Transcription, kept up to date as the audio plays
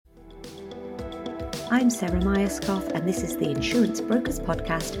I'm Sarah Myerscough, and this is the Insurance Brokers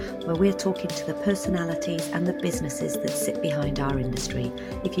Podcast, where we're talking to the personalities and the businesses that sit behind our industry.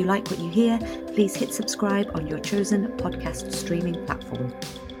 If you like what you hear, please hit subscribe on your chosen podcast streaming platform.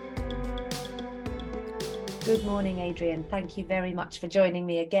 Good morning, Adrian. Thank you very much for joining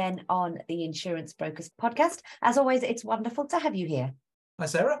me again on the Insurance Brokers Podcast. As always, it's wonderful to have you here. Hi,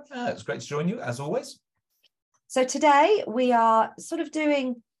 Sarah. It's great to join you, as always. So today we are sort of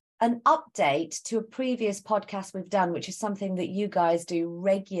doing an update to a previous podcast we've done, which is something that you guys do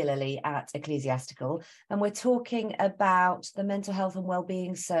regularly at Ecclesiastical. And we're talking about the mental health and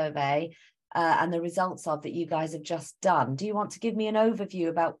wellbeing survey and the results of that you guys have just done. Do you want to give me an overview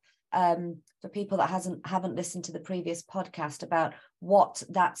about, for people that haven't listened to the previous podcast, about what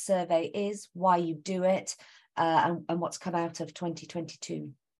that survey is, why you do it, and what's come out of 2022?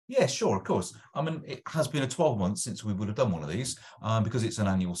 Yeah, sure, of course. I mean, it has been 12 months since we would have done one of these because it's an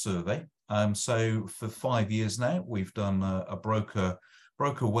annual survey. So for 5 years now, we've done a broker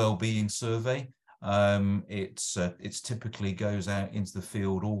wellbeing survey. It's typically goes out into the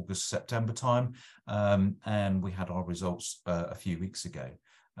field August, September time, and we had our results a few weeks ago.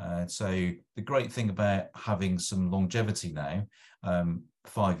 So the great thing about having some longevity now,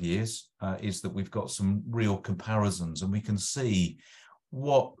 5 years, is that we've got some real comparisons, and we can see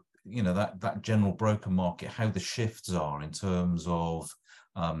what, you know, that general broker market, how the shifts are in terms of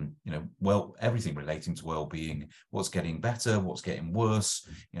everything relating to well-being, what's getting better, what's getting worse,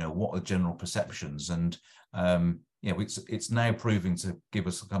 what are general perceptions. And it's now proving to give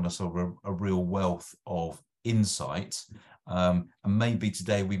us a real wealth of insight. And maybe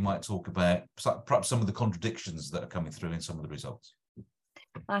today we might talk about perhaps some of the contradictions that are coming through in some of the results.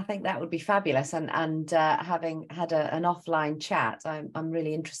 I think that would be fabulous. And having had an offline chat, I'm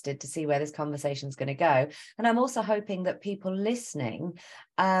really interested to see where this conversation is going to go. And I'm also hoping that people listening,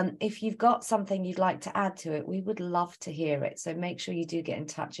 if you've got something you'd like to add to it, we would love to hear it. So make sure you do get in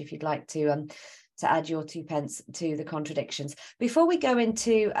touch if you'd like to add your 2 pence to the contradictions. Before we go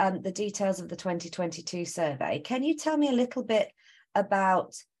into the details of the 2022 survey, can you tell me a little bit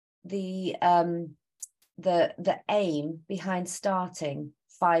about the aim behind starting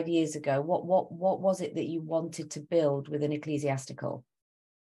 5 years ago? What was it that you wanted to build within Ecclesiastical?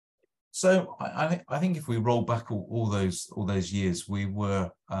 So I think if we roll back all those years, we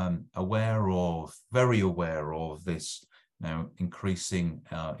were very aware of this increasing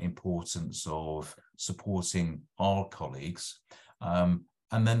importance of supporting our colleagues, and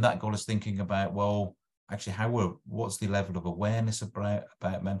then that got us thinking about, well, actually, what's the level of awareness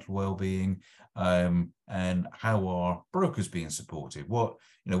about mental well-being, and how are brokers being supported?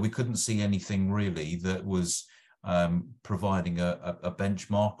 We couldn't see anything really that was providing a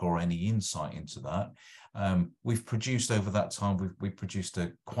benchmark or any insight into that. We've produced over that time, we've produced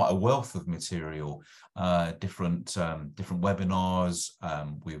quite a wealth of material, different webinars.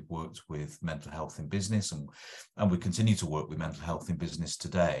 We've worked with mental health in business, and we continue to work with mental health in business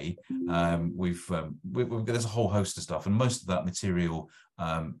today. There's a whole host of stuff, and most of that material,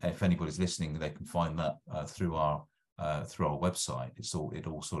 if anybody's listening, they can find that through our website. It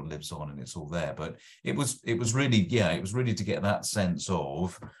all sort of lives on, and it's all there. But it was really to get that sense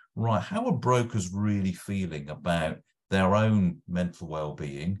of, right, how are brokers really feeling about their own mental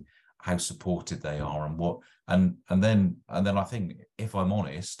well-being, how supported they are, and then I think, if I'm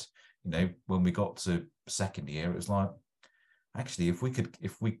honest, when we got to second year, it was like, actually, if we could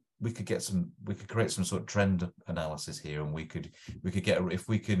create some sort of trend analysis here, and we can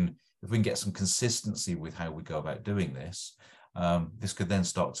get some consistency with how we go about doing this, this could then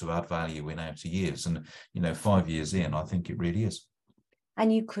start to add value in outer years. And 5 years in, I think it really is.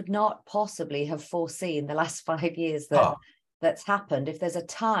 And you could not possibly have foreseen the last 5 years that's happened. If there's a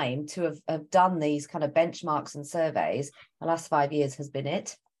time to have done these kind of benchmarks and surveys, the last 5 years has been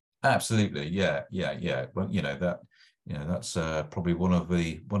it. Absolutely, yeah. Well, that's probably one of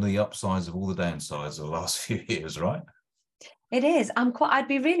the upsides of all the downsides of the last few years, right? It is. I'd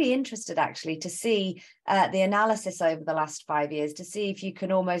be really interested actually to see the analysis over the last 5 years, to see if you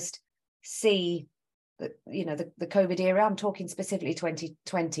can almost see the COVID era. I'm talking specifically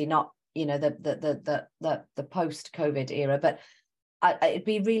 2020, not the post-COVID era, but it'd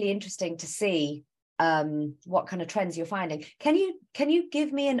be really interesting to see what kind of trends you're finding. Can you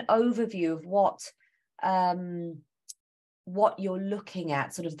give me an overview of what you're looking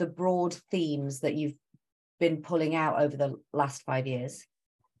at, sort of the broad themes that you've been pulling out over the last 5 years?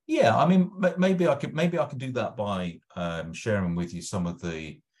 Yeah, I mean, maybe I could do that by sharing with you some of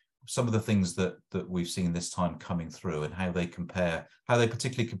the some of the things that we've seen this time coming through and how they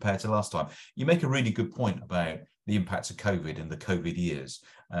particularly compare to last time. You make a really good point about the impacts of COVID in the COVID years.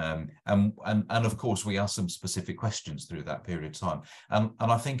 And of course, we asked some specific questions through that period of time. And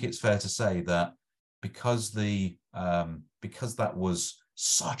I think it's fair to say that because that was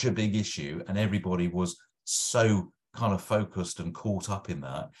such a big issue and everybody was so kind of focused and caught up in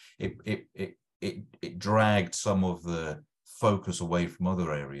that, it dragged some of the focus away from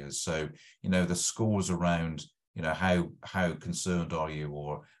other areas. So, the scores around, how concerned are you,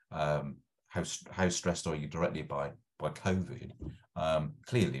 or how stressed are you directly by COVID,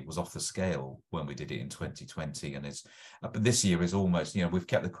 clearly was off the scale when we did it in 2020, and but this year is almost, we've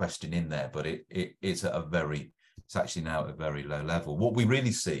kept the question in there, but it's actually now at a very low level. What we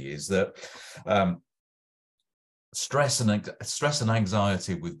really see is that stress and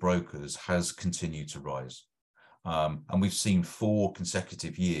anxiety with brokers has continued to rise. And we've seen 4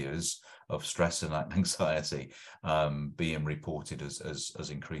 consecutive years of stress and anxiety being reported as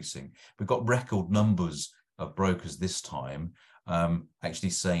increasing. We've got record numbers of brokers this time actually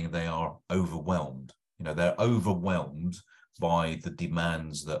saying they are overwhelmed. They're overwhelmed by the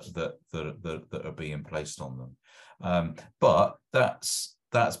demands that are being placed on them. But that's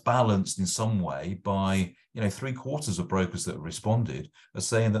balanced in some way by 3/4 of brokers that responded are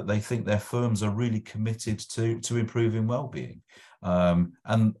saying that they think their firms are really committed to improving well-being,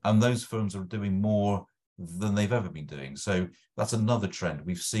 and those firms are doing more than they've ever been doing. So that's another trend.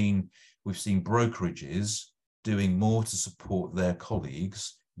 We've seen brokerages doing more to support their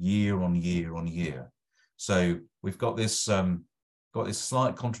colleagues year on year on year. So we've got this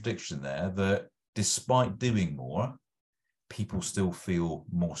slight contradiction there, that despite doing more, people still feel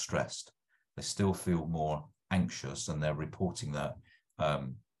more stressed. They still feel more anxious, and they're reporting that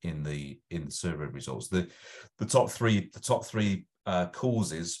in the survey results. The top three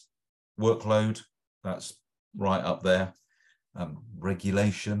causes: workload, that's right up there,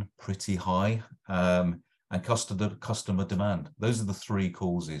 regulation, pretty high, and customer demand. Those are the 3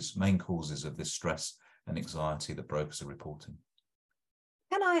 main causes of this stress and anxiety that brokers are reporting.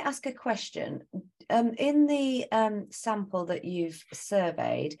 Can I ask a question? In the sample that you've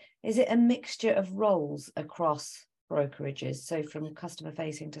surveyed, is it a mixture of roles across brokerages? So from customer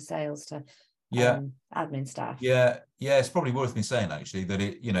facing to sales to admin staff? Yeah, it's probably worth me saying actually that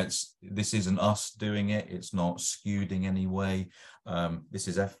this isn't us doing it. It's not skewed in any way. This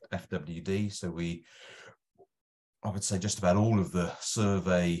is FWD. So I would say just about all of the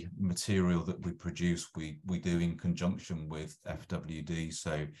survey material that we produce, we do in conjunction with FWD.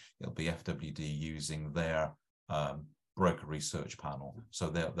 So it'll be FWD using their broker research panel.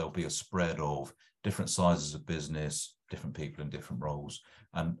 So there'll be a spread of different sizes of business, different people in different roles,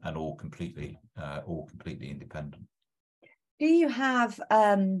 and all completely independent. Do you have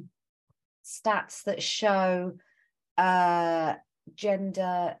stats that show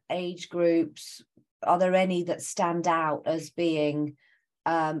gender, age groups? Are there any that stand out as being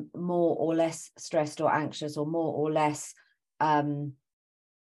more or less stressed or anxious, or more or less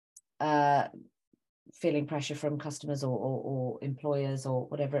feeling pressure from customers or employers or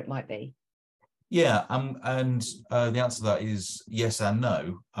whatever it might be? Yeah, and the answer to that is yes and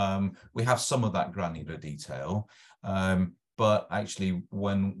no. We have some of that granular detail, but actually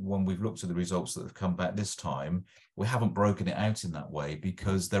when we've looked at the results that have come back this time, we haven't broken it out in that way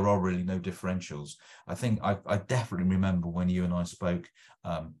because there are really no differentials. I think I definitely remember when you and I spoke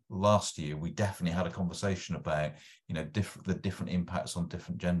last year, we definitely had a conversation about the different impacts on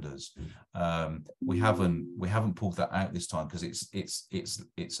different genders. We haven't pulled that out this time because it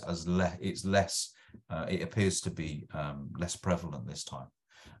appears to be less prevalent this time.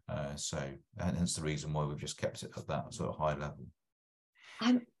 So hence the reason why we've just kept it at that sort of high level.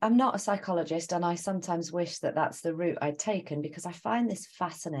 I'm not a psychologist, and I sometimes wish that that's the route I'd taken, because I find this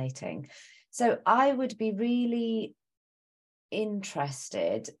fascinating. So I would be really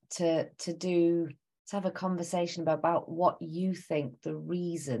interested to have a conversation about what you think the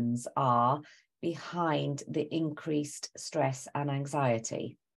reasons are behind the increased stress and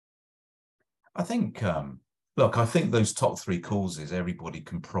anxiety. I think look, I think those top 3 causes everybody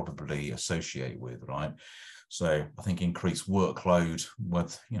can probably associate with, right? So I think increased workload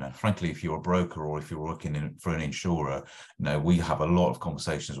with, frankly, if you're a broker or if you're working for an insurer, we have a lot of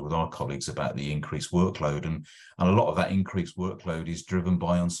conversations with our colleagues about the increased workload, and a lot of that increased workload is driven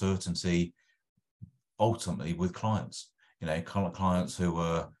by uncertainty, ultimately with clients, clients who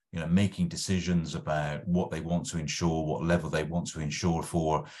are, making decisions about what they want to insure, what level they want to insure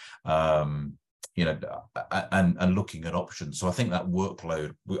for, and looking at options. So I think that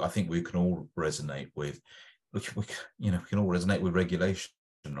workload, I think we can all resonate with. We can all resonate with regulation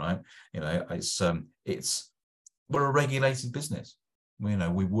right? It's we're a regulated business. We're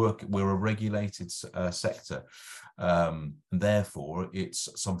a regulated sector, and therefore it's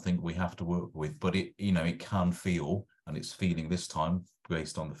something we have to work with. But it can feel, and it's feeling this time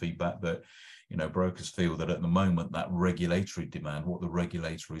based on the feedback that brokers feel that at the moment that regulatory demand, what the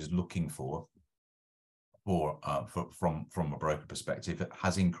regulator is looking for from a broker perspective, it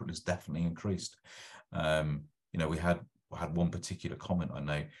has definitely increased. We had one particular comment, I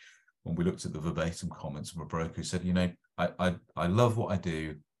know, when we looked at the verbatim comments from a broker who said, I love what I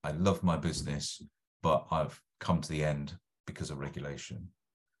do, I love my business, but I've come to the end because of regulation.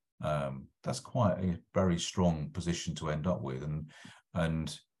 That's quite a very strong position to end up with,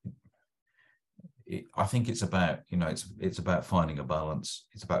 and I think it's about it's about finding a balance.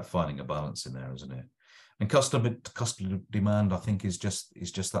 It's about finding a balance in there, isn't it? And customer demand, I think, is just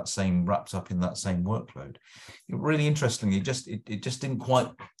that same, wrapped up in that same workload. Really interestingly, it just didn't quite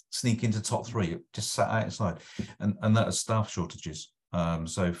sneak into top three. It just sat outside, and that is staff shortages.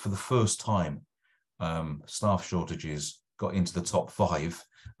 So for the first time, staff shortages got into the top five.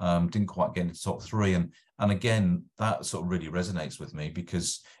 Didn't quite get into top three, and again, that sort of really resonates with me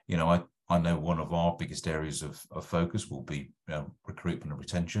because I know one of our biggest areas of focus will be recruitment and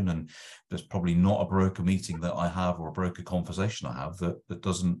retention, and there's probably not a broker meeting that I have or a broker conversation I have that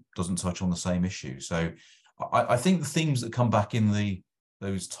doesn't touch on the same issue. So I think the themes that come back in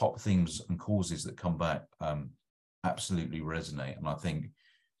those top themes and causes that come back absolutely resonate, and I think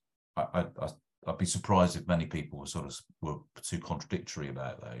I'd be surprised if many people were too contradictory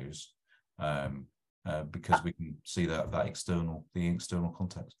about those, because we can see the external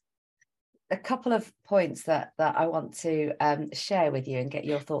context. A couple of points that I want to share with you and get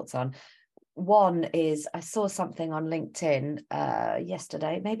your thoughts on. One is I saw something on LinkedIn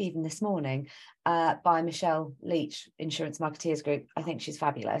yesterday, maybe even this morning, by Michelle Leach, Insurance Marketeers Group. I think she's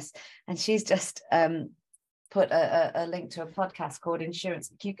fabulous. And she's just put a link to a podcast called Insurance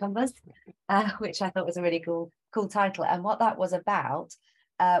and Cucumbers, which I thought was a really cool title. And what that was about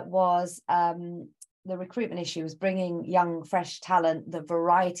was the recruitment issue, was bringing young, fresh talent, the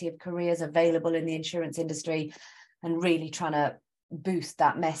variety of careers available in the insurance industry, and really trying to boost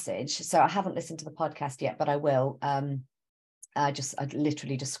that message. So I haven't listened to the podcast yet, but I will. I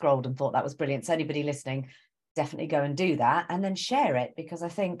literally just scrolled and thought that was brilliant. So anybody listening, definitely go and do that and then share it, because I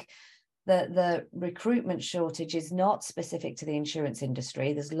think the recruitment shortage is not specific to the insurance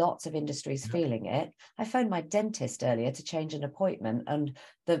industry. There's lots of industries feeling it. I phoned my dentist earlier to change an appointment, and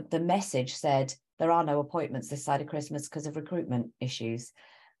the message said there are no appointments this side of Christmas because of recruitment issues.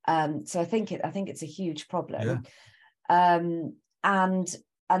 So I think it's a huge problem. Yeah. And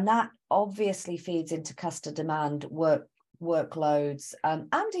that obviously feeds into customer demand, workloads,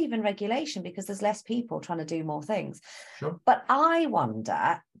 and even regulation, because there's less people trying to do more things. Sure. But I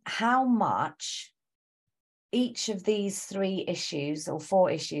wonder how much each of these three issues or four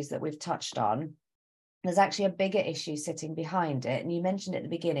issues that we've touched on, there's actually a bigger issue sitting behind it. And you mentioned it at the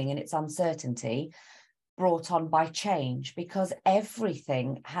beginning, and it's uncertainty brought on by change, because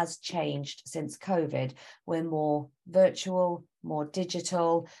everything has changed since COVID. We're more virtual, more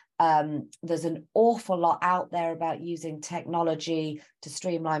digital. There's an awful lot out there about using technology to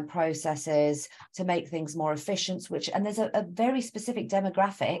streamline processes, to make things more efficient, and there's a very specific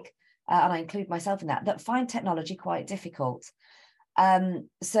demographic, and I include myself in that find technology quite difficult.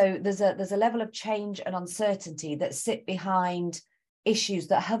 So there's a level of change and uncertainty that sit behind issues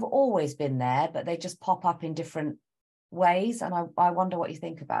that have always been there, but they just pop up in different ways. And I wonder what you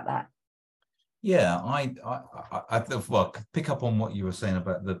think about that. Yeah, I pick up on what you were saying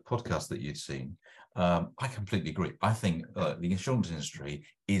about the podcast that you'd seen. I completely agree. I think the insurance industry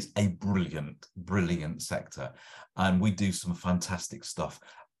is a brilliant sector, and we do some fantastic stuff.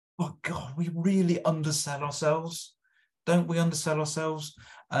 Oh God, we really undersell ourselves. Don't we undersell ourselves?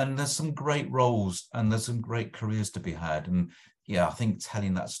 And there's some great roles and there's some great careers to be had. And yeah, I think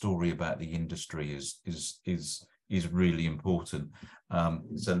telling that story about the industry is really important.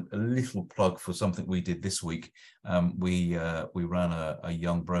 It's a little plug for something we did this week. We ran a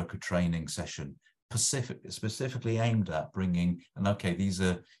young broker training session specifically aimed at bringing, and okay, these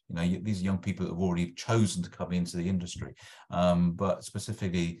are young people that have already chosen to come into the industry, but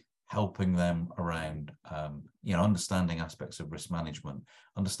specifically helping them around understanding aspects of risk management,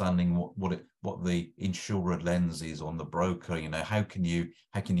 understanding what the insurer lens is on the broker. How can you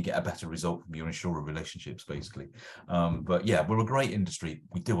get a better result from your insurer relationships, basically. But yeah, we're a great industry.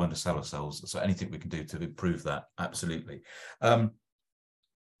 We do undersell ourselves, so anything we can do to improve that, absolutely.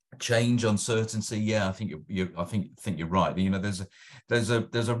 Change, uncertainty, yeah, I think you're right. There's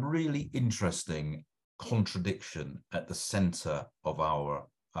a really interesting contradiction at the center of our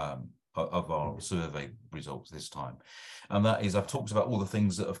survey results this time, and that is, I've talked about all the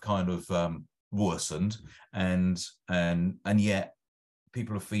things that have kind of worsened, and yet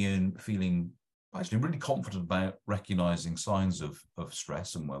people are feeling actually really confident about recognizing signs of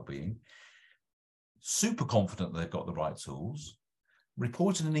stress and well-being, super confident they've got the right tools,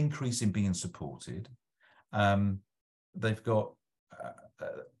 reporting an increase in being supported. They've got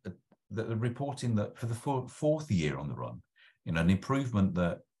the reporting that for the fourth year on the run, an improvement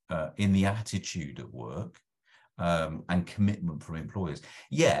that in the attitude at work and commitment from employers.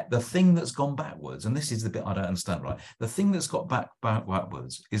 Yeah, the thing that's gone backwards, and this is the bit I don't understand, right? The thing that's got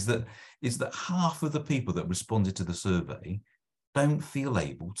backwards is that half of the people that responded to the survey don't feel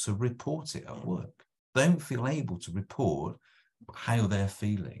able to report it at work. Don't feel able to report how they're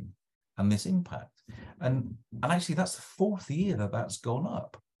feeling and this impact. And actually, that's the fourth year that's gone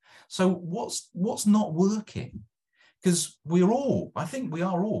up. So what's not working? Because we're all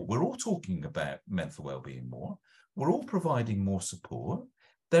talking about mental well-being more. We're all providing more support.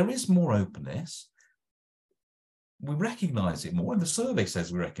 There is more openness. We recognize it more, and the survey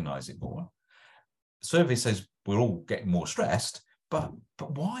says we recognize it more. The survey says we're all getting more stressed, but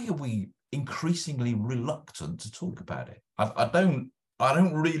why are we increasingly reluctant to talk about it? I don't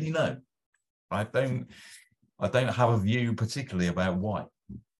really know. I don't have a view particularly about why.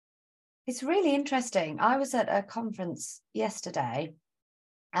 It's really interesting. I was at a conference yesterday,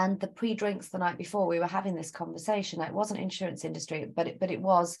 and the pre-drinks the night before, we were having this conversation. It wasn't insurance industry, but it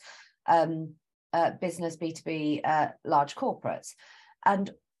was business, B2B, large corporates.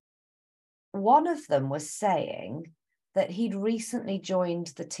 And one of them was saying that he'd recently joined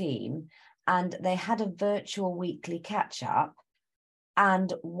the team and they had a virtual weekly catch-up,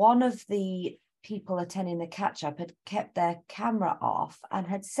 and one of the people attending the catch-up had kept their camera off and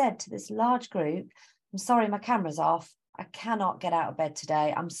had said to this large group, "I'm sorry, my camera's off. I cannot get out of bed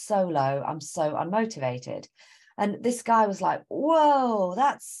today. I'm so low. I'm so unmotivated." And this guy was like, "Whoa,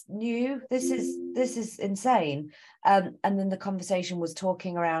 that's new. This is insane." And then the conversation was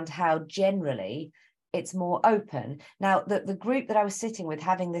talking around how generally it's more open. Now, the group that I was sitting with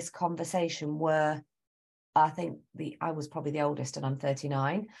having this conversation were, I think I was probably the oldest, and I'm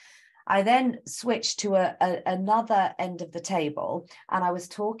 39. I then switched to another end of the table, and I was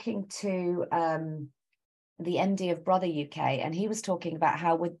talking to the MD of Brother UK, and he was talking about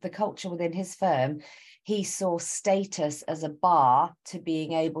how with the culture within his firm, he saw status as a bar to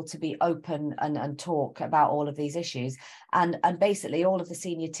being able to be open and talk about all of these issues. And basically all of the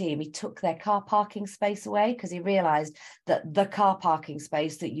senior team, he took their car parking space away because he realized that the car parking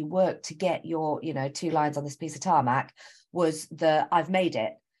space that you work to get your, 2 lines on this piece of tarmac was I've made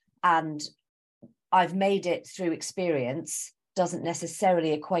it. And I've made it through experience doesn't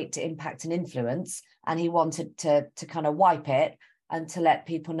necessarily equate to impact and influence. And he wanted to kind of wipe it and to let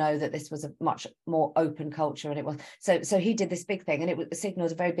people know that this was a much more open culture. And it was so he did this big thing, and it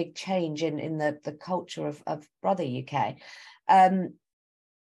signaled a very big change in the culture of Brother UK.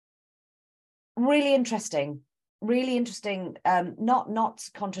 Really interesting, not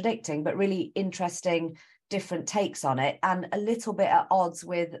contradicting, but really interesting different takes on it, and a little bit at odds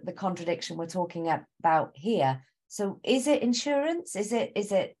with the contradiction we're talking about here. So is it insurance? Is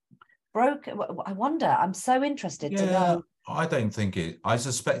it broker? I wonder. I'm so interested to know. I don't think I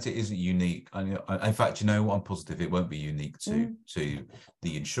suspect it isn't unique. In fact, I'm positive it won't be unique to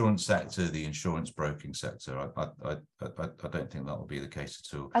the insurance sector, the insurance broking sector. I don't think that will be the case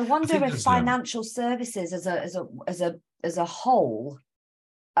at all. I wonder if financial services as a whole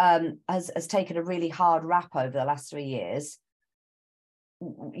has taken a really hard rap over the last 3 years.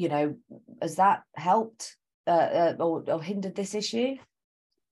 Has that helped or hindered this issue?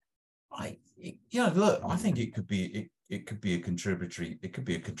 Look, I think it could be a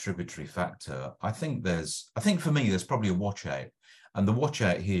contributory factor. I think for me there's probably a watch out, and the watch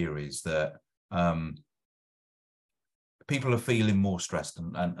out here is that people are feeling more stressed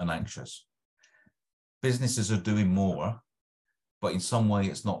and anxious. Businesses are doing more, but in some way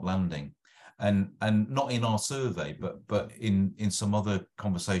it's not landing, and not in our survey, but in some other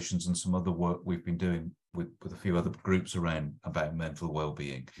conversations and some other work we've been doing with a few other groups around about mental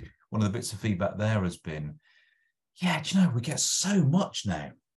well-being. One of the bits of feedback there has been, we get so much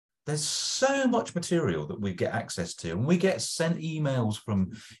now. There's so much material that we get access to, and we get sent emails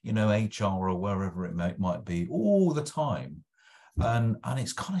from HR or wherever it might be all the time, and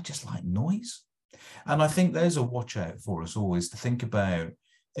it's kind of just like noise. And I think there's a watch out for us always to think about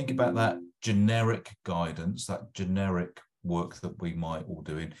that generic guidance, that generic work that we might all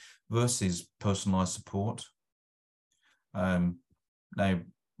do in versus personalised support. Now,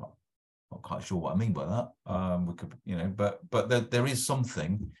 not quite sure what I mean by that. We could, but there's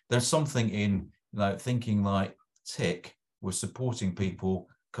something in, thinking like, tick, we're supporting people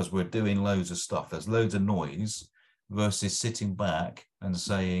because we're doing loads of stuff. There's loads of noise, versus sitting back and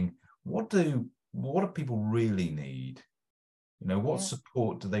saying, what do people really need? What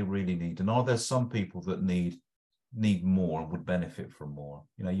support do they really need? And are there some people that need more and would benefit from more?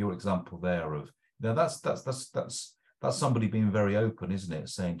 Your example there of, that's somebody being very open, isn't it?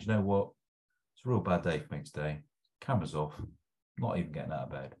 Saying, do you know what? It's a real bad day for me today. Camera's off. Not even getting out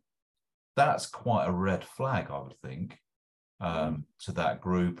of bed. That's quite a red flag, I would think, to that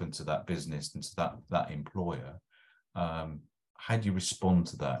group and to that business and to that employer. How do you respond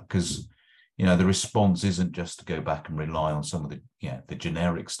to that? Because the response isn't just to go back and rely on some of the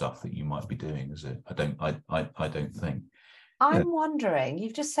generic stuff that you might be doing, is it? I don't think. I'm wondering,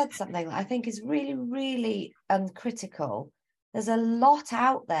 you've just said something that I think is really, really critical. There's a lot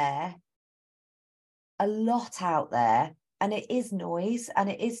out there, and it is noise and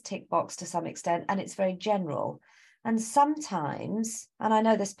it is tick box to some extent, and it's very general. And sometimes, and I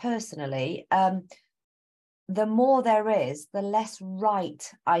know this personally, the more there is, the less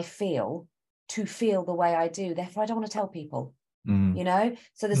right I feel to feel the way I do. Therefore, I don't want to tell people,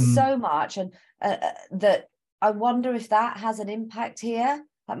 So there's so much, and that I wonder if that has an impact here.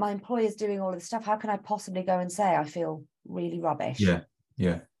 Like, my employer's doing all of this stuff. How can I possibly go and say I feel really rubbish? Yeah.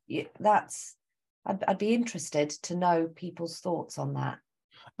 I'd be interested to know people's thoughts on that.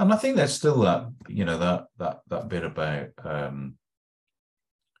 And I think there's still that, that bit about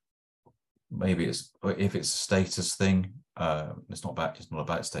maybe if it's a status thing. It's not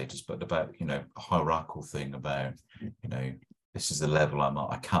about status, but about a hierarchical thing about this is the level I'm at.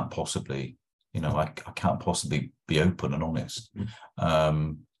 I can't possibly I can't possibly be open and honest. I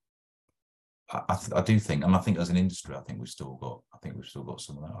do think, and I think as an industry, I think we've still got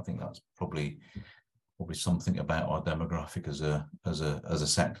some of that. I think that's probably something about our demographic as a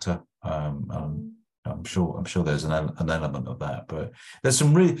sector. I'm sure there's an element of that, but there's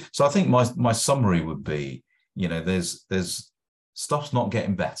some really. So I think my summary would be, there's stuff's not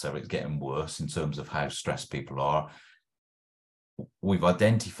getting better; it's getting worse in terms of how stressed people are. We've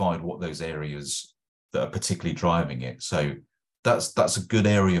identified what those areas that are particularly driving it. So that's a good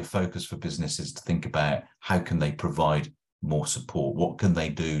area of focus for businesses to think about. How can they provide more support? What can they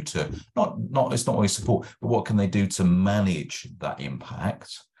do to it's not always support, but what can they do to manage that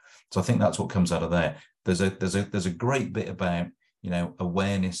impact? So I think that's what comes out of there. There's a great bit about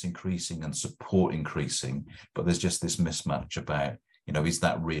awareness increasing and support increasing, but there's just this mismatch about is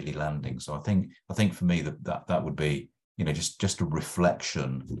that really landing? So I think for me that would be just a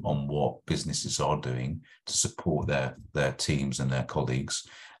reflection on what businesses are doing to support their teams and their colleagues,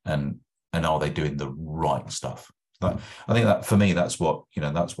 and are they doing the right stuff? But I think that for me, that's what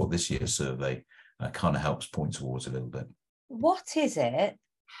this year's survey kind of helps point towards a little bit. What is it?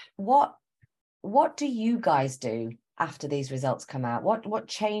 What do you guys do after these results come out? What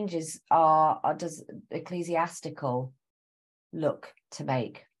changes does Ecclesiastical look to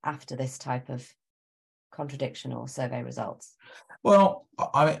make after this type of contradiction or survey results? Well,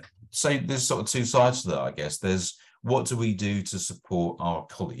 I say there's sort of two sides to that, I guess. There's what do we do to support our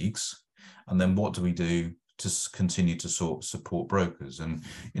colleagues, and then what do we do to continue to support brokers? And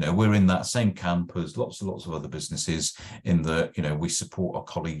we're in that same camp as lots and lots of other businesses, in that we support our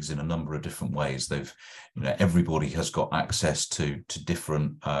colleagues in a number of different ways. They've everybody has got access to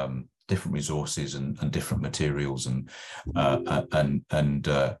different resources and different materials and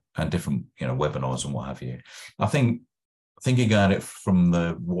different webinars and what have you. I think thinking at it from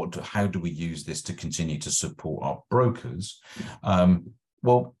how do we use this to continue to support our brokers?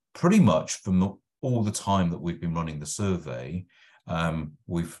 Well, pretty much from all the time that we've been running the survey,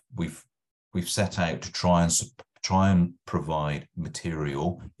 we've set out to try and provide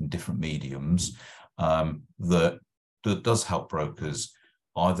material in different mediums that does help brokers,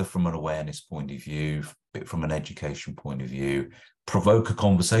 either from an awareness point of view, from an education point of view, provoke a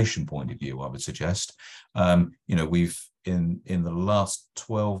conversation point of view, I would suggest. We've in the last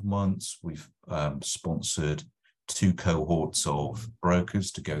 12 months, we've sponsored 2 cohorts of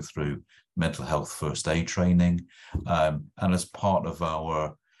brokers to go through mental health first aid training. And as part of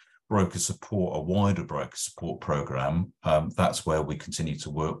our broker support, a wider broker support program, that's where we continue to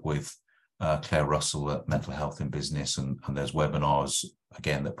work with Claire Russell at Mental Health in Business, and there's webinars,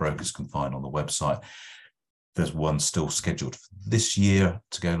 again, that brokers can find on the website. There's one still scheduled for this year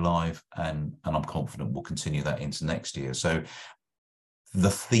to go live, and I'm confident we'll continue that into next year. So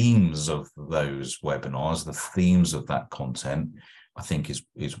the themes of those webinars, the themes of that content, I think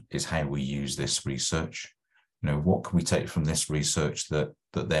is how we use this research. what can we take from this research that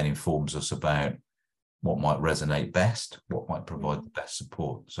then informs us about what might resonate best, what might provide the best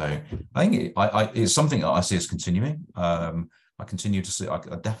support. So I think it's something that I see as continuing. I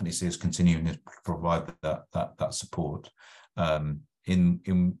definitely see us continuing to provide that support in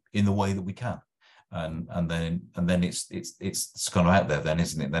the way that we can. And then it's kind of out there then,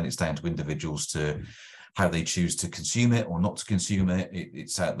 isn't it? Then it's down to individuals to how they choose to consume it or not to consume it.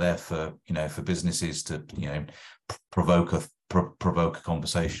 It's out there for businesses to provoke a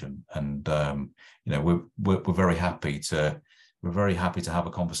conversation. And we're very happy to have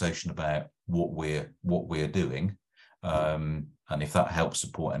a conversation about what we're doing. And if that helps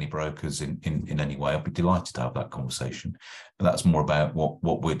support any brokers in any way, I'd be delighted to have that conversation. But that's more about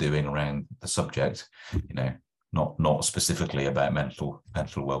what we're doing around the subject, not specifically about mental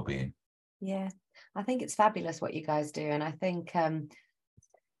well-being. Yeah, I think it's fabulous what you guys do. And I think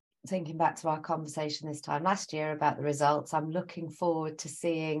thinking back to our conversation this time last year about the results, I'm looking forward to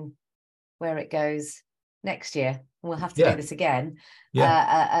seeing where it goes next year. We'll have to do this again,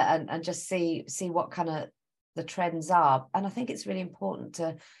 and just see what kind of the trends are. And I think it's really important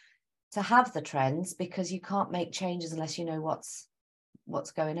to have the trends, because you can't make changes unless you know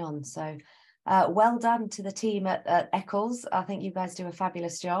what's going on. So well done to the team at Eccles. I think you guys do a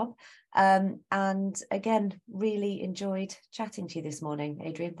fabulous job. And again, really enjoyed chatting to you this morning,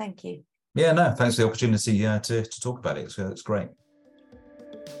 Adrian. Thank you. Yeah, no, thanks for the opportunity to talk about it. So it's great.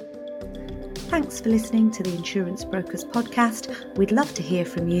 Thanks for listening to the Insurance Brokers podcast. We'd love to hear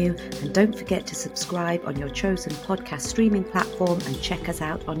from you, and don't forget to subscribe on your chosen podcast streaming platform and check us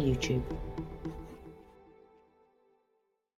out on YouTube.